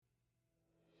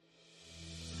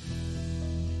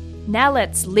Now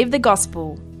let's live the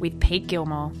gospel with Pete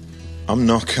Gilmore. I'm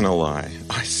not going to lie,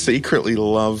 I secretly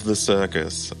love the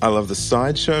circus. I love the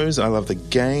sideshows, I love the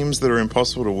games that are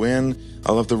impossible to win,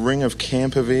 I love the ring of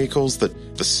camper vehicles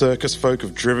that the circus folk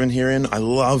have driven here in, I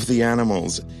love the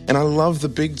animals, and I love the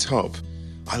big top.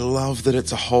 I love that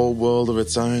it's a whole world of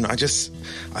its own. I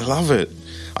love it.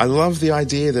 I love the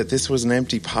idea that this was an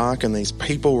empty park and these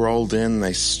people rolled in,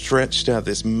 they stretched out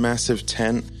this massive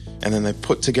tent, and then they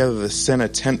put together the center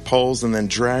tent poles and then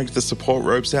dragged the support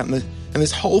ropes out, and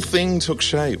this whole thing took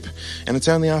shape. And it's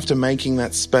only after making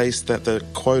that space that the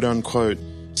quote-unquote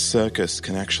circus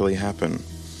can actually happen.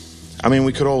 I mean,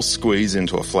 we could all squeeze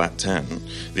into a flat tent.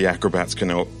 The acrobats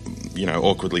can,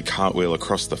 awkwardly cartwheel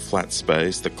across the flat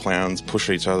space. The clowns push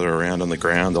each other around on the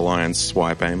ground. The lions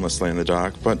swipe aimlessly in the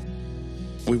dark. But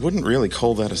we wouldn't really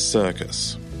call that a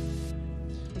circus.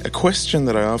 A question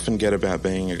that I often get about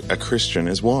being a Christian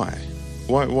is why?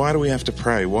 Why do we have to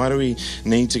pray? Why do we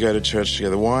need to go to church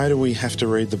together? Why do we have to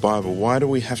read the Bible? Why do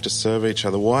we have to serve each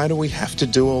other? Why do we have to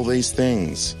do all these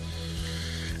things?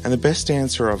 And the best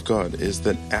answer I've got is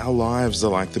that our lives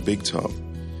are like the big top.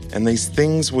 And these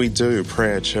things we do,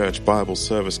 prayer, church, Bible,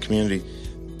 service, community,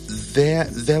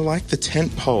 they're like the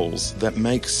tent poles that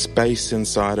make space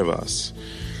inside of us.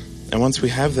 And once we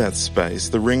have that space,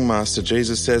 the ringmaster,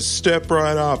 Jesus says, step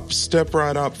right up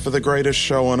for the greatest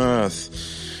show on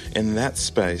earth. In that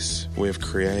space we have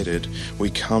created, we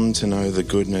come to know the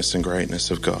goodness and greatness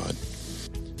of God.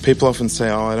 People often say,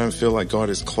 I don't feel like God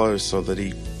is close or that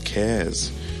he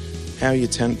cares. How are your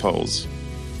tent poles?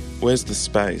 Where's the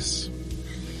space?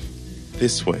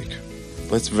 This week,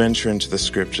 let's venture into the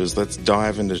scriptures. Let's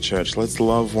dive into church. Let's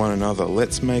love one another.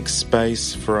 Let's make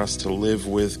space for us to live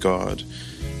with God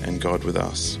and God with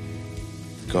us.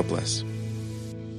 God bless.